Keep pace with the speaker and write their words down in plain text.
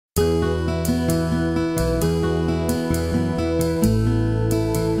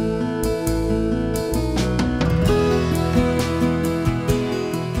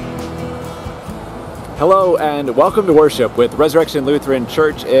Hello and welcome to worship with Resurrection Lutheran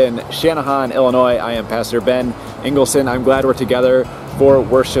Church in Channahon, Illinois. I am Pastor Ben Ingleson. I'm glad we're together for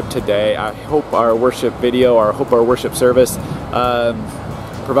worship today. I hope our worship video, our worship service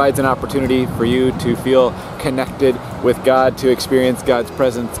provides an opportunity for you to feel connected with God, to experience God's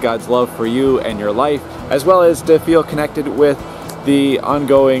presence, God's love for you and your life, as well as to feel connected with the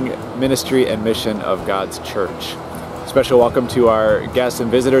ongoing ministry and mission of God's church. Special welcome to our guests and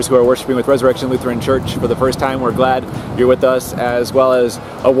visitors who are worshiping with Resurrection Lutheran Church for the first time. We're glad you're with us, as well as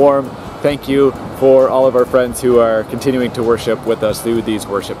a warm thank you for all of our friends who are continuing to worship with us through these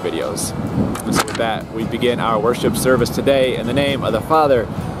worship videos. And so with that, we begin our worship service today in the name of the Father,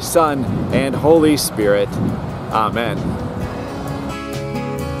 Son, and Holy Spirit. Amen.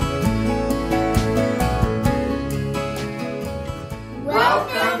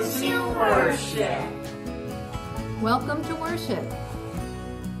 Welcome to worship. Welcome to worship.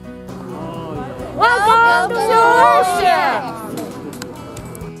 Welcome to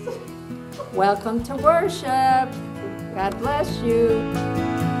worship. Welcome to worship. God bless you.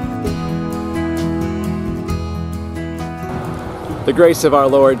 The grace of our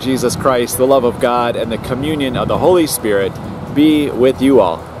Lord Jesus Christ, the love of God, and the communion of the Holy Spirit be with you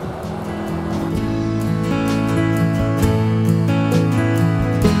all.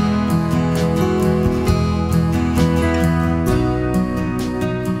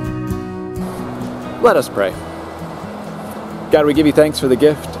 Let us pray. God, we give you thanks for the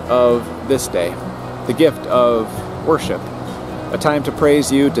gift of this day, the gift of worship, a time to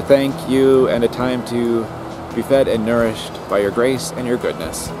praise you, to thank you, and a time to be fed and nourished by your grace and your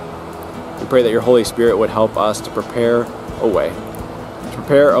goodness. We pray that your Holy Spirit would help us to prepare a way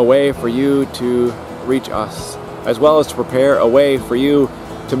for you to reach us, as well as to prepare a way for you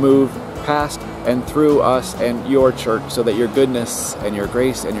to move past and through us and your church, so that your goodness and your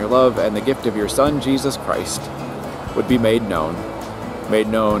grace and your love and the gift of your Son, Jesus Christ, would be made known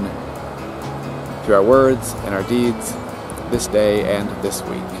through our words and our deeds this day and this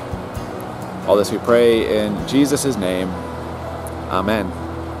week. All this we pray in Jesus' name. Amen.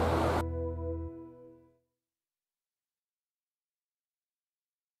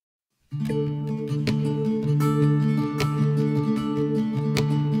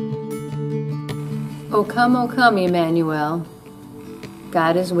 O come, Emmanuel.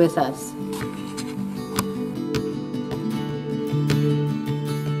 God is with us.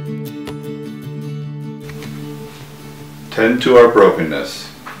 Tend to our brokenness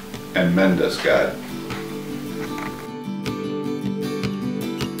and mend us, God.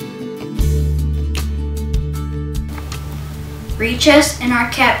 Reach us in our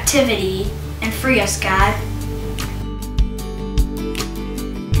captivity and free us, God.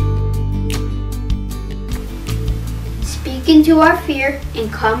 Speak into our fear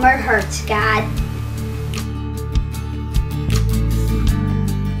and calm our hearts, God.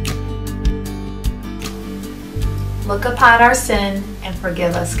 Look upon our sin and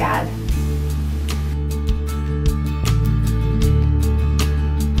forgive us, God.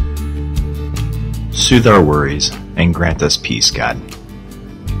 Soothe our worries and grant us peace, God.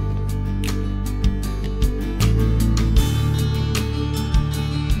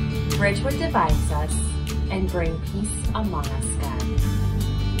 Bridge what divides us and bring peace among us, God.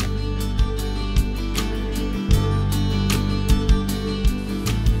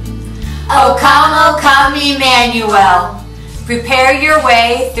 O come, Emmanuel. Prepare your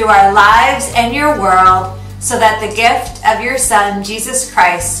way through our lives and your world, so that the gift of your Son, Jesus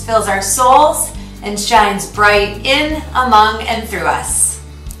Christ, fills our souls and shines bright in, among, and through us.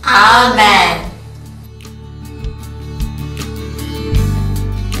 Amen.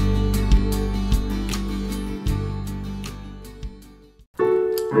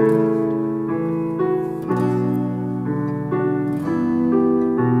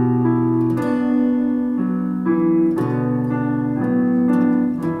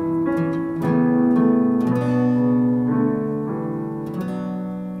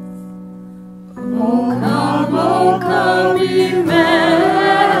 O come, Emmanuel,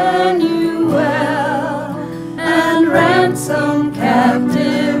 and ransom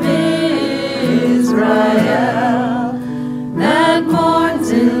captive Israel that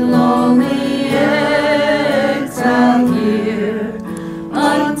mourns in lonely exile here,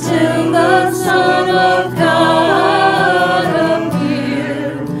 until the Son of God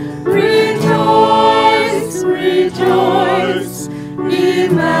appear. Rejoice, rejoice,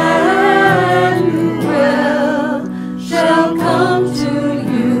 Emmanuel shall come to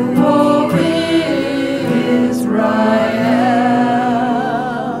you, O Israel.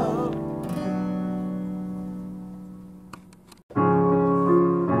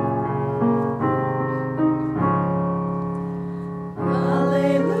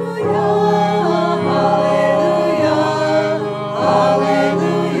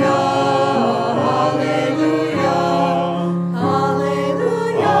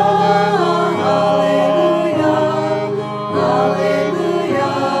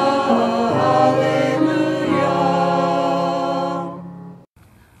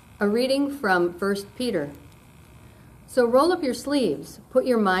 A reading from 1 Peter. So roll up your sleeves, put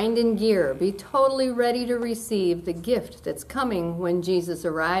your mind in gear, be totally ready to receive the gift that's coming when Jesus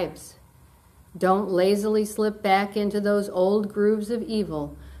arrives. Don't lazily slip back into those old grooves of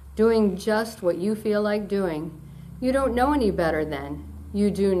evil, doing just what you feel like doing. You don't know any better then.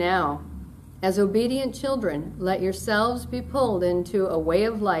 You do now. As obedient children, let yourselves be pulled into a way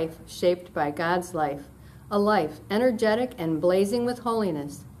of life shaped by God's life, a life energetic and blazing with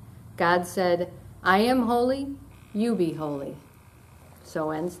holiness. God said, I am holy, you be holy.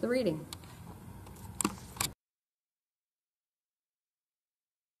 So ends the reading.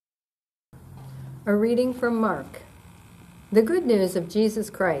 A reading from Mark. The good news of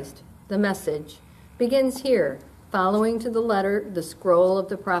Jesus Christ, the message, begins here, following to the letter the scroll of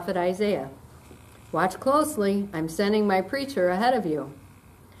the prophet Isaiah. Watch closely, I'm sending my preacher ahead of you.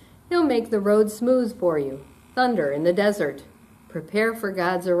 He'll make the road smooth for you, thunder in the desert. Prepare for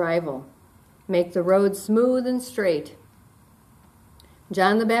God's arrival. Make the road smooth and straight.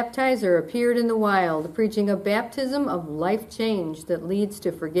 John the Baptizer appeared in the wild, preaching a baptism of life change that leads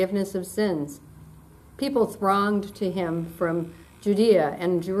to forgiveness of sins. People thronged to him from Judea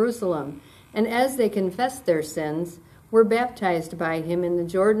and Jerusalem, and as they confessed their sins, were baptized by him in the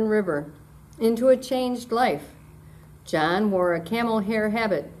Jordan River into a changed life. John wore a camel hair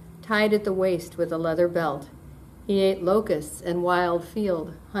habit tied at the waist with a leather belt. He ate locusts and wild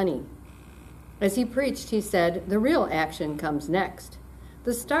field honey. As he preached, he said, the real action comes next.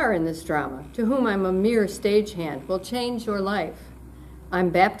 The star in this drama, to whom I'm a mere stagehand, will change your life. I'm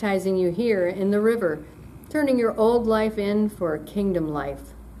baptizing you here in the river, turning your old life in for a kingdom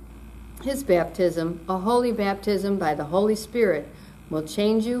life. His baptism, a holy baptism by the Holy Spirit, will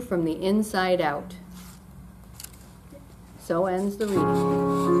change you from the inside out. So ends the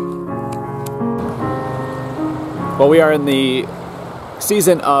reading. Well, we are in the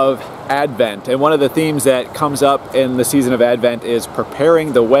season of Advent, and one of the themes that comes up in the season of Advent is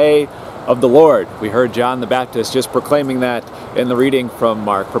preparing the way of the Lord. We heard John the Baptist just proclaiming that in the reading from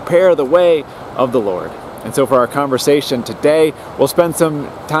Mark. Prepare the way of the Lord. And so for our conversation today, we'll spend some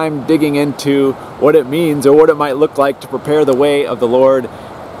time digging into what it means or what it might look like to prepare the way of the Lord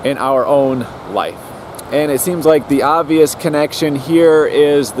in our own life. And it seems like the obvious connection here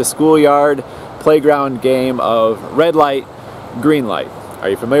is the schoolyard playground game of red light, green light. Are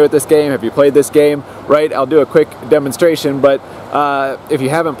you familiar with this game? Have you played this game? Right, I'll do a quick demonstration, but if you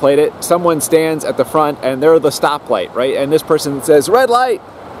haven't played it, someone stands at the front and they're the stoplight, right? And this person says, red light.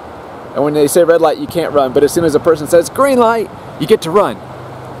 And when they say red light, you can't run. But as soon as a person says green light, you get to run.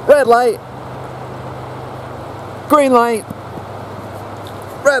 Red light, green light,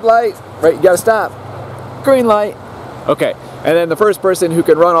 red light, right? You gotta stop. Green light. Okay, and then the first person who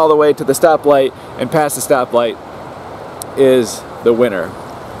can run all the way to the stoplight and pass the stoplight is the winner.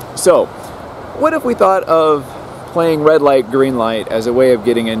 So, what if we thought of playing red light, green light as a way of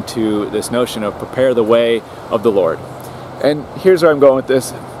getting into this notion of prepare the way of the Lord? And here's where I'm going with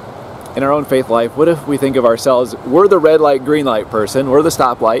this. In our own faith life, what if we think of ourselves, we're the red light, green light person, we're the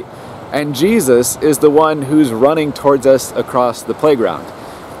stoplight, and Jesus is the one who's running towards us across the playground.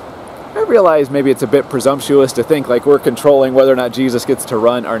 I realize maybe it's a bit presumptuous to think like we're controlling whether or not Jesus gets to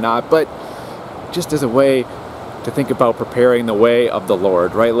run or not, but just as a way to think about preparing the way of the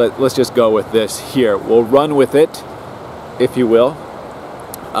Lord, right? Let's just go with this here. We'll run with it, if you will.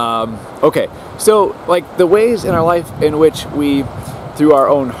 Okay, so like the ways in our life in which we, through our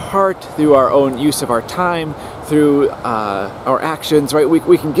own heart, through our own use of our time, through our actions, right?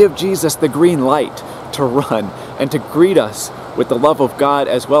 We can give Jesus the green light to run and to greet us with the love of God,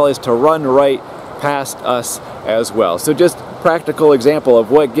 as well as to run right past us as well. So just practical example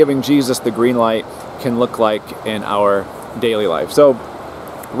of what giving Jesus the green light can look like in our daily life. So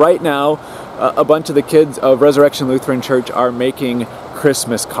right now, a bunch of the kids of Resurrection Lutheran Church are making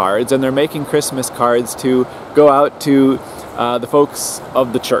Christmas cards, and they're making Christmas cards to go out to the folks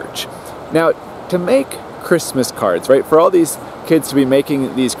of the church. Now, to make Christmas cards, right, for all these kids to be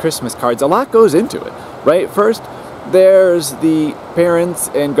making these Christmas cards, a lot goes into it, right? First, there's the parents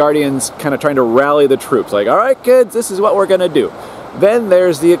and guardians kind of trying to rally the troops, like, all right, kids, this is what we're going to do. Then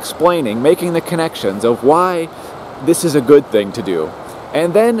there's the explaining, making the connections of why this is a good thing to do.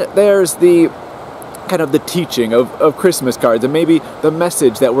 And then there's the kind of the teaching of Christmas cards and maybe the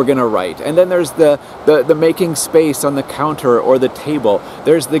message that we're going to write. And then there's the making space on the counter or the table.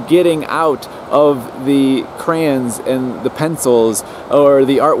 There's the getting out of the crayons and the pencils or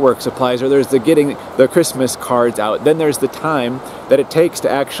the artwork supplies, or there's the getting the Christmas cards out. Then there's the time that it takes to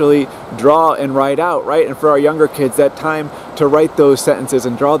actually draw and write out, right? And for our younger kids, that time to write those sentences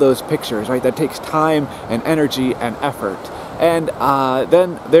and draw those pictures, right? That takes time and energy and effort. And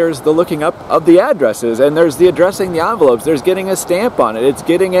then there's the looking up of the addresses, and there's the addressing the envelopes, there's getting a stamp on it, it's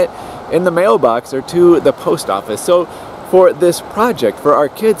getting it in the mailbox or to the post office. So for this project, for our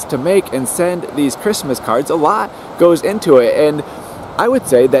kids to make and send these Christmas cards, a lot goes into it. And I would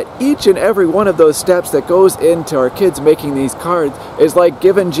say that each and every one of those steps that goes into our kids making these cards is like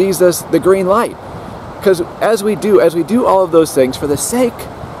giving Jesus the green light. Because as we do all of those things for the sake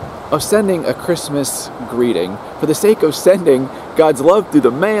of sending a Christmas greeting, for the sake of sending God's love through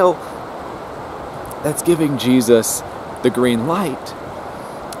the mail, that's giving Jesus the green light.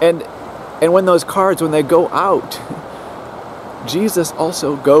 And when those cards, when they go out, Jesus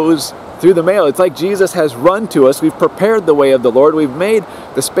also goes through the mail. It's like Jesus has run to us. We've prepared the way of the Lord. We've made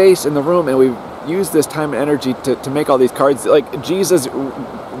the space in the room, and we've used this time and energy to make all these cards. Like Jesus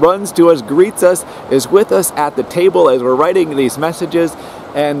runs to us, greets us, is with us at the table as we're writing these messages.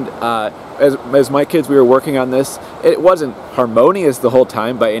 And as my kids, we were working on this, it wasn't harmonious the whole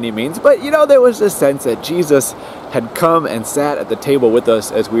time by any means, but you know, there was this sense that Jesus had come and sat at the table with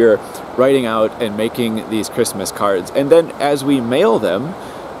us as we were writing out and making these Christmas cards. And then as we mail them,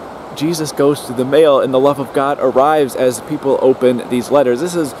 Jesus goes through the mail, and the love of God arrives as people open these letters.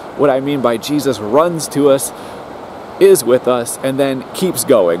 This is what I mean by Jesus runs to us, is with us, and then keeps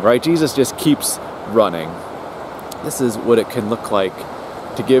going, right? Jesus just keeps running. This is what it can look like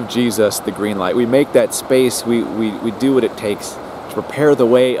to give Jesus the green light. We make that space, we do what it takes to prepare the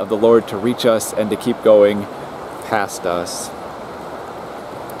way of the Lord to reach us and to keep going past us.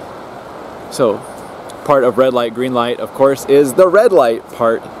 So, part of red light, green light, of course, is the red light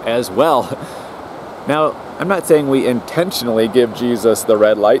part as well. Now, I'm not saying we intentionally give Jesus the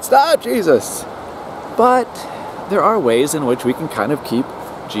red light, stop Jesus! But there are ways in which we can kind of keep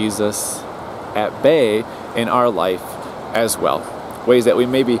Jesus at bay in our life as well. Ways that we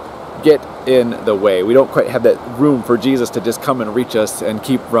maybe get in the way. We don't quite have that room for Jesus to just come and reach us and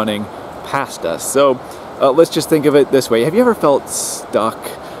keep running past us. So let's just think of it this way. Have you ever felt stuck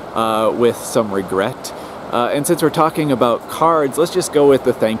with some regret? And since we're talking about cards, let's just go with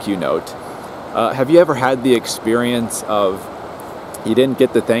the thank you note. Have you ever had the experience of you didn't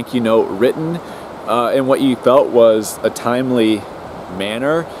get the thank you note written and what you felt was a timely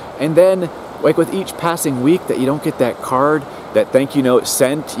manner, and then like with each passing week that you don't get that card, that thank you note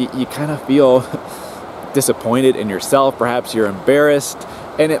sent, you kind of feel disappointed in yourself, perhaps you're embarrassed,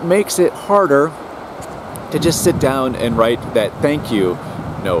 and it makes it harder to just sit down and write that thank you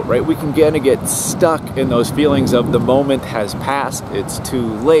note, right? We can kind of get stuck in those feelings of the moment has passed, it's too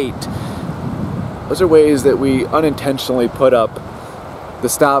late. Those are ways that we unintentionally put up the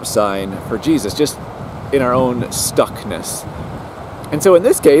stop sign for Jesus, just in our own stuckness. And so in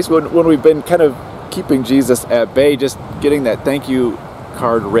this case, when we've been kind of keeping Jesus at bay, just getting that thank you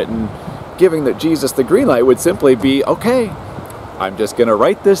card written, giving that Jesus the green light would simply be, okay, I'm just going to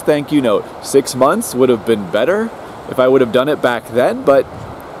write this thank you note. 6 months would have been better if I would have done it back then, but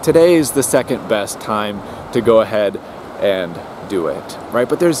today is the second best time to go ahead and do it, right?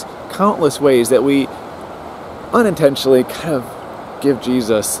 But there's countless ways that we unintentionally kind of give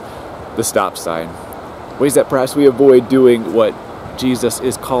Jesus the stop sign. Ways that perhaps we avoid doing what Jesus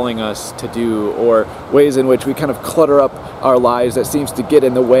is calling us to do, or ways in which we kind of clutter up our lives that seems to get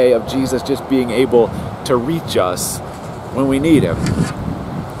in the way of Jesus just being able to reach us when we need him.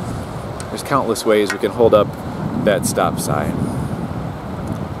 There's countless ways we can hold up that stop sign.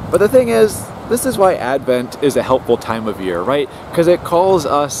 But the thing is, this is why Advent is a helpful time of year, right? Because it calls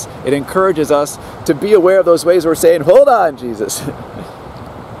us, it encourages us to be aware of those ways we're saying, hold on, Jesus,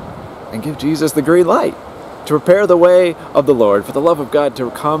 and give Jesus the green light, to prepare the way of the Lord, for the love of God to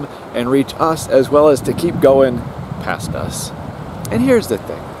come and reach us, as well as to keep going past us. And here's the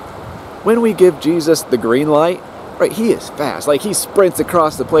thing. When we give Jesus the green light, right, he is fast. Like, he sprints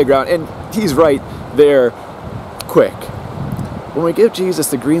across the playground, and he's right there quick. When we give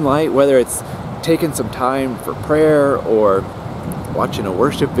Jesus the green light, whether it's taking some time for prayer, or watching a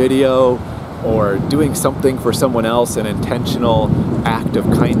worship video, or doing something for someone else, an intentional act of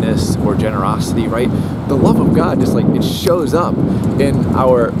kindness or generosity, right? The love of God just like it shows up in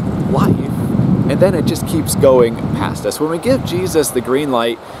our life, and then it just keeps going past us. When we give Jesus the green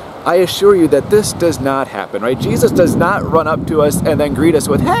light, I assure you that this does not happen, right? Jesus does not run up to us and then greet us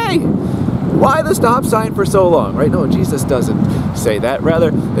with, hey, why the stop sign for so long, right? No, Jesus doesn't say that.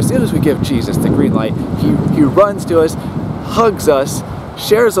 Rather, as soon as we give Jesus the green light, he runs to us, hugs us,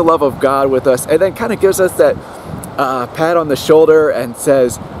 shares the love of God with us, and then kind of gives us that pat on the shoulder and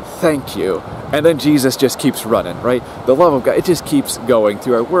says, thank you. And then Jesus just keeps running, right? The love of God, it just keeps going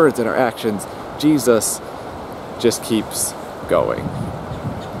through our words and our actions. Jesus just keeps going.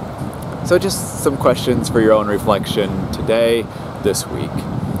 So just some questions for your own reflection today, this week.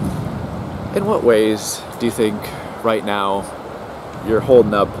 In what ways do you think right now you're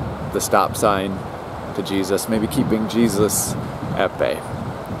holding up the stop sign to Jesus, maybe keeping Jesus at bay?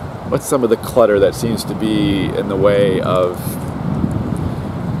 What's some of the clutter that seems to be in the way of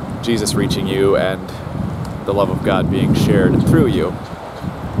Jesus reaching you and the love of God being shared through you?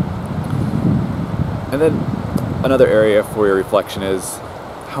 And then another area for your reflection is,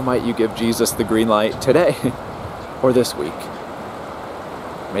 how might you give Jesus the green light today or this week?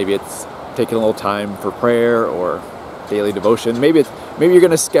 Maybe it's taking a little time for prayer or daily devotion. Maybe you're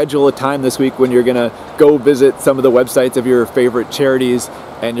going to schedule a time this week when you're going to go visit some of the websites of your favorite charities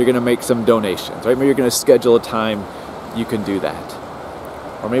and you're going to make some donations, right? Maybe you're going to schedule a time you can do that.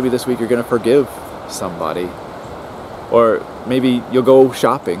 Or maybe this week you're going to forgive somebody. Or maybe you'll go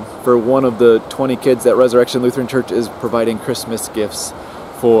shopping for one of the 20 kids that Resurrection Lutheran Church is providing Christmas gifts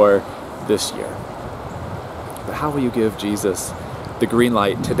for this year. But how will you give Jesus the green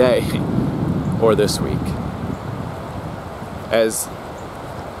light today or this week? As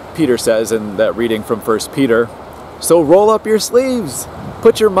Peter says in that reading from 1 Peter, so roll up your sleeves,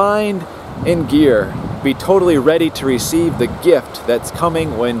 put your mind in gear, be totally ready to receive the gift that's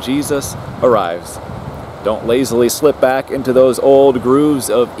coming when Jesus arrives. Don't lazily slip back into those old grooves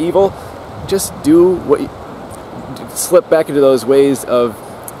of evil. Just slip back into those ways of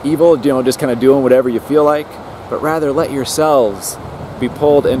evil, just kind of doing whatever you feel like, but rather let yourselves be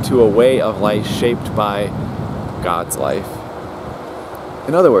pulled into a way of life shaped by God's life.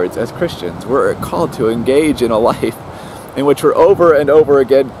 In other words, as Christians, we're called to engage in a life in which we're over and over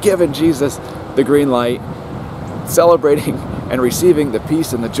again giving Jesus the green light, celebrating and receiving the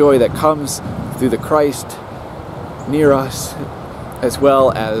peace and the joy that comes through the Christ near us, as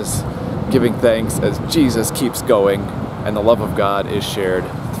well as giving thanks as Jesus keeps going and the love of God is shared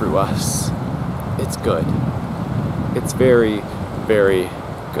through us. It's good. It's very, very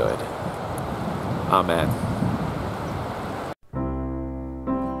good. Amen.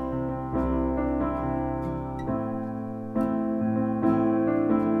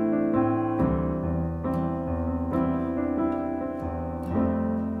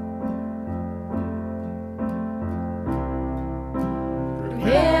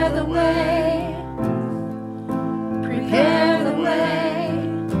 Prepare the way, prepare the way,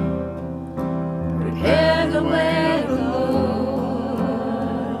 prepare the way, Lord.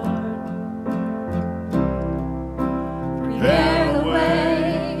 Prepare the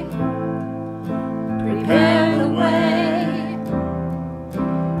way, prepare the way,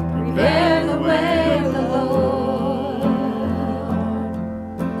 prepare the way, Lord.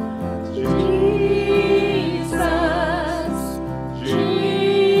 Jesus, Jesus,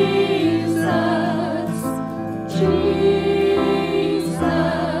 Jesus,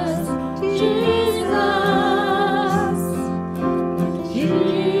 Jesus,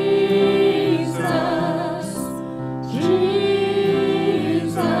 Jesus,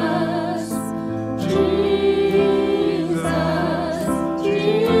 Jesus,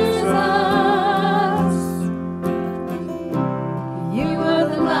 Jesus. You are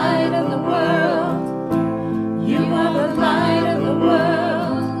the light of the world. You are the light of the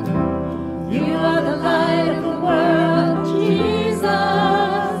world. You are the light of the world, Jesus.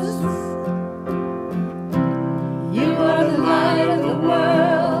 You are the light of the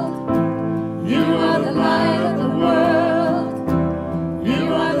world. You are the light of the world. You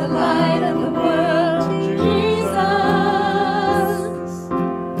are the light of the world, Jesus.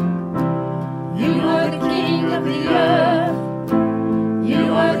 You are the King of the earth. You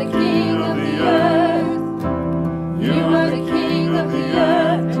are the King of the earth. You are the King of the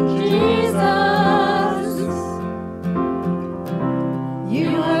earth, Jesus. You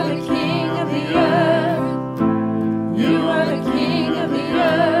are the King of the earth. You are the King of the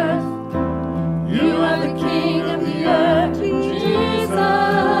earth. You are the King of the earth, Jesus.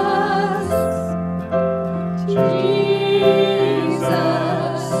 Jesus,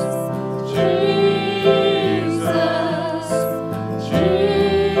 Jesus,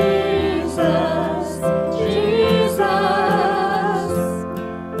 Jesus,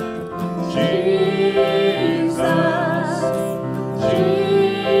 Jesus, Jesus,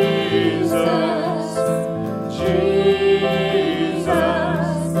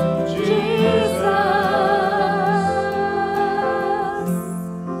 Jesus.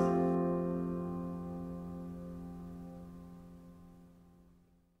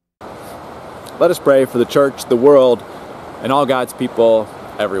 Let us pray for the church, the world, and all God's people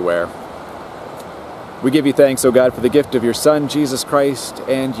everywhere. We give you thanks, O God, for the gift of your Son, Jesus Christ,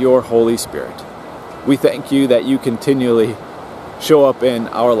 and your Holy Spirit. We thank you that you continually show up in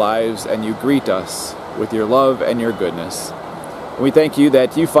our lives and you greet us with your love and your goodness. And we thank you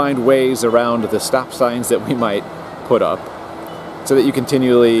that you find ways around the stop signs that we might put up so that you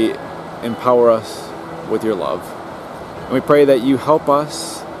continually empower us with your love. And we pray that you help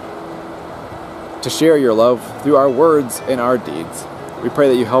us to share your love through our words and our deeds. We pray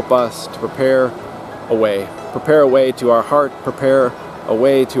that you help us to prepare a way to our heart, prepare a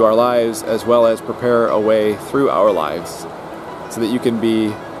way to our lives, as well as prepare a way through our lives, so that you can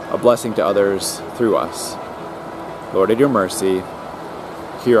be a blessing to others through us. Lord, in your mercy,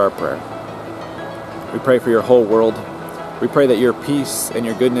 hear our prayer. We pray for your whole world. We pray that your peace and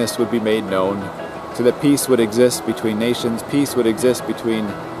your goodness would be made known, so that peace would exist between nations, peace would exist between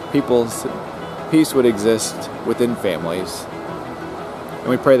peoples, peace would exist within families. And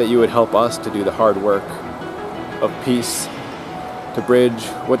we pray that you would help us to do the hard work of peace, to bridge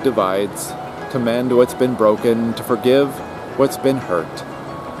what divides, to mend what's been broken, to forgive what's been hurt.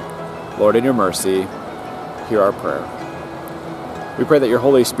 Lord, in your mercy, hear our prayer. We pray that your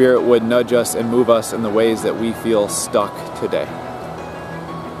Holy Spirit would nudge us and move us in the ways that we feel stuck today.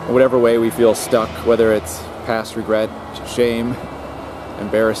 In whatever way we feel stuck, whether it's past regret, shame,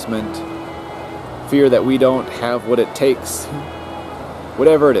 embarrassment, fear that we don't have what it takes,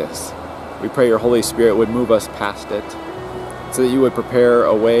 whatever it is, we pray your Holy Spirit would move us past it so that you would prepare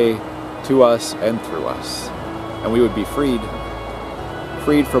a way to us and through us. And we would be freed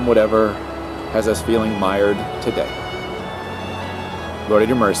from whatever has us feeling mired today. Lord, in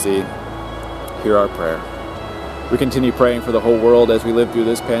your mercy, hear our prayer. We continue praying for the whole world as we live through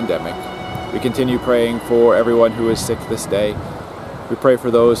this pandemic. We continue praying for everyone who is sick this day. We pray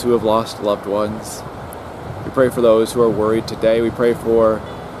for those who have lost loved ones. We pray for those who are worried today. We pray for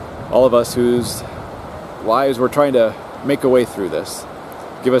all of us whose lives we're trying to make a way through this.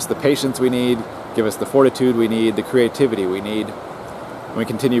 Give us the patience we need. Give us the fortitude we need, the creativity we need. And we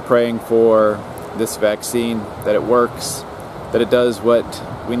continue praying for this vaccine, that it works, that it does what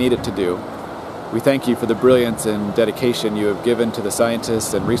we need it to do. We thank you for the brilliance and dedication you have given to the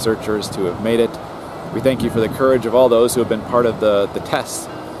scientists and researchers to have made it. We thank you for the courage of all those who have been part of the tests.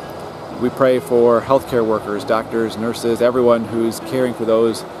 We pray for healthcare workers, doctors, nurses, everyone who's caring for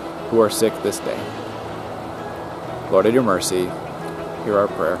those who are sick this day. Lord, in your mercy, hear our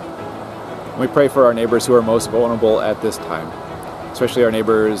prayer. And we pray for our neighbors who are most vulnerable at this time, especially our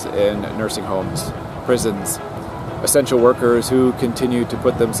neighbors in nursing homes, prisons, essential workers who continue to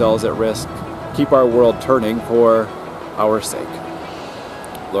put themselves at risk. Keep our world turning for our sake.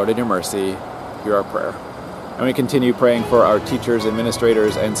 Lord, in your mercy, hear our prayer. And we continue praying for our teachers,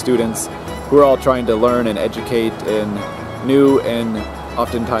 administrators, and students who are all trying to learn and educate in new and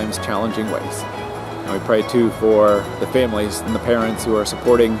oftentimes challenging ways. And we pray too for the families and the parents who are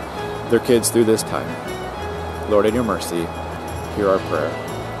supporting their kids through this time. Lord, in your mercy, hear our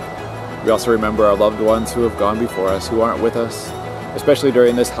prayer. We also remember our loved ones who have gone before us, who aren't with us, especially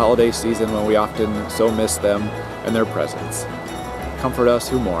during this holiday season when we often so miss them and their presence. Comfort us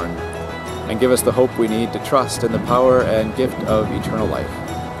who mourn, and give us the hope we need to trust in the power and gift of eternal life,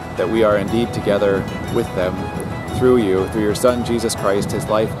 that we are indeed together with them through you, through your Son, Jesus Christ, his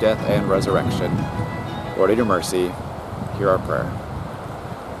life, death, and resurrection. Lord, in your mercy, hear our prayer.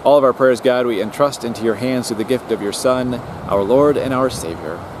 All of our prayers, God, we entrust into your hands through the gift of your Son, our Lord and our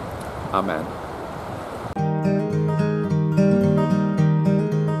Savior. Amen.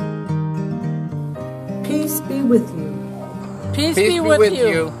 Peace be with you. Peace be with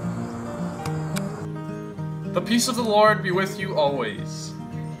you. The peace of the Lord be with you always.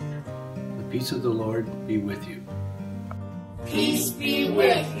 The peace of the Lord be with you. Peace be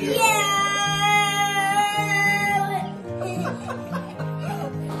with you.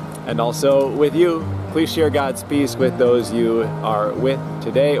 And also with you. Please share God's peace with those you are with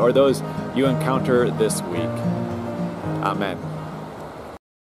today or those you encounter this week. Amen.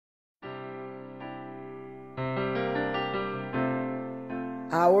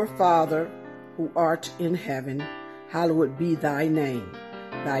 Our Father, who art in heaven, hallowed be thy name.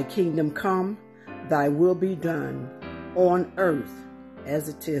 Thy kingdom come, thy will be done, on earth as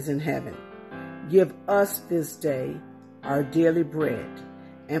it is in heaven. Give us this day our daily bread,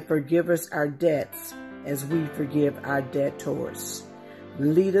 and forgive us our debts as we forgive our debtors.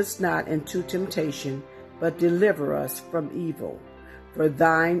 Lead us not into temptation, but deliver us from evil. For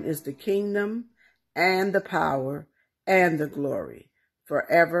thine is the kingdom, and the power, and the glory,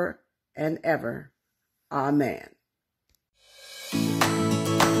 forever and ever. Amen.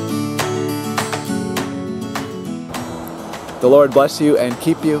 The Lord bless you and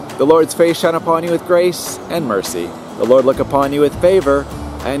keep you. The Lord's face shine upon you with grace and mercy. The Lord look upon you with favor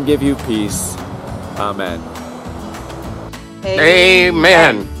and give you peace. Amen.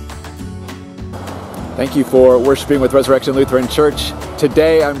 Amen. Thank you for worshiping with Resurrection Lutheran Church.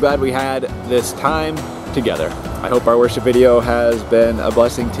 Today, I'm glad we had this time together. I hope our worship video has been a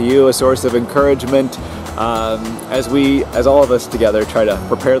blessing to you, a source of encouragement as all of us together try to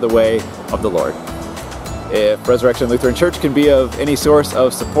prepare the way of the Lord. If Resurrection Lutheran Church can be of any source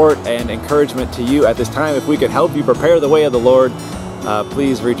of support and encouragement to you at this time, if we could help you prepare the way of the Lord,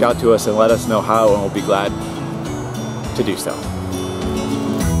 please reach out to us and let us know how, and we'll be glad to do so.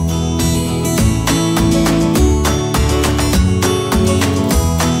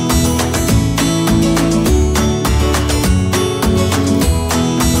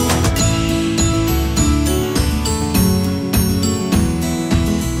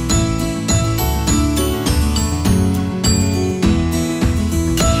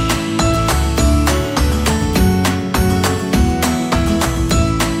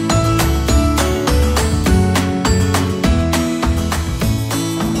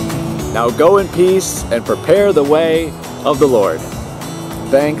 Now go in peace and prepare the way of the Lord.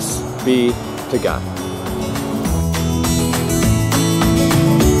 Thanks be to God.